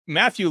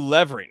Matthew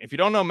Levering. If you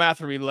don't know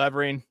Matthew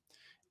Levering,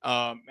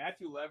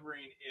 Matthew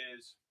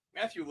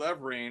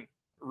Levering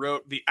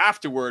wrote the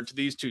afterword to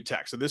these two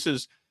texts. So this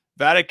is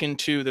Vatican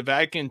II, the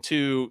Vatican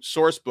II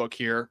source book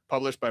here,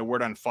 published by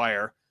Word on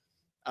Fire.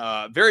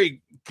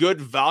 Very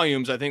good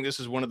volumes. I think this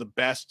is one of the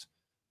best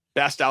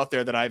out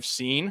there that I've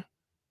seen,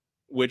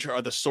 which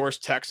are the source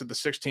texts of the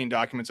 16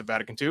 documents of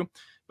Vatican II.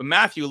 But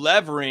Matthew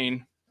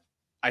Levering,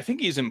 I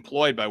think he's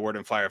employed by Word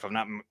on Fire, if I'm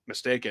not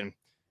mistaken.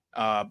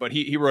 But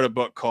he wrote a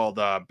book called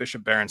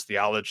Bishop Barron's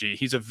Theology.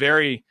 He's a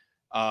very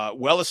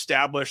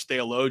well-established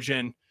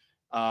theologian.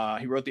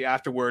 He wrote the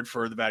afterword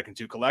for the Vatican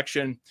II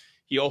collection.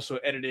 He also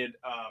edited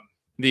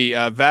the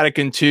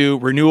Vatican II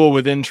Renewal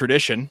Within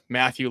Tradition.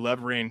 Matthew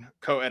Levering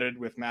co-edited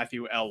with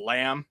Matthew L.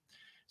 Lamb.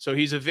 So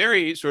he's a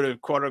very sort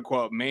of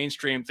quote-unquote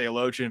mainstream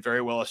theologian,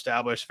 very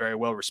well-established, very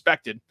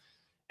well-respected.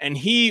 And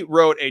he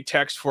wrote a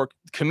text for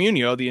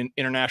Communio, the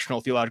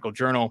International Theological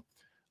Journal,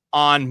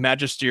 on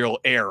magisterial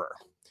error.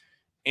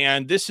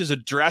 And this is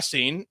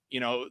addressing,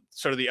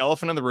 sort of the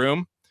elephant in the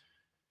room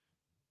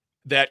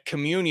that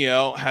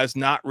Communio has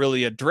not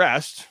really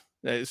addressed.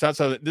 It's not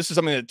so. This is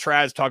something that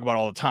trads talk about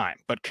all the time.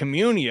 But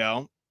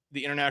Communio,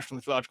 the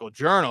International Theological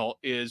Journal,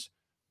 is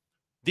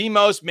the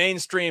most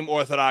mainstream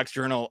Orthodox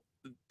journal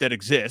that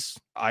exists.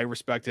 I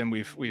respect him.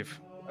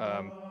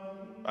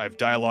 I've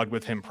dialogued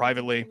with him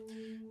privately,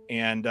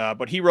 and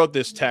but he wrote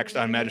this text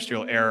on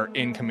magisterial error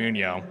in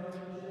Communio,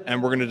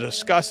 and we're going to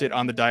discuss it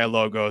on the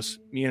Dialogos,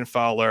 me and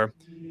Fowler,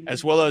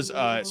 as well as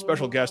a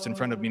special guest and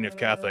friend of Munich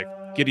Catholic,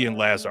 Gideon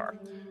Lazar.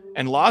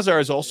 And Lazar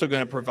is also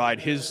going to provide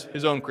his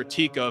own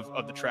critique of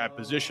the trad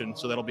position,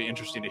 so that'll be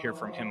interesting to hear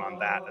from him on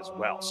that as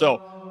well.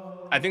 So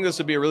I think this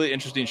will be a really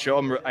interesting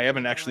show. I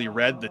haven't actually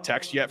read the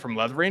text yet from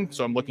Levering,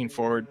 so I'm looking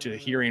forward to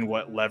hearing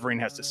what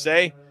Levering has to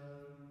say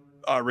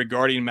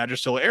regarding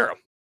magisterial error.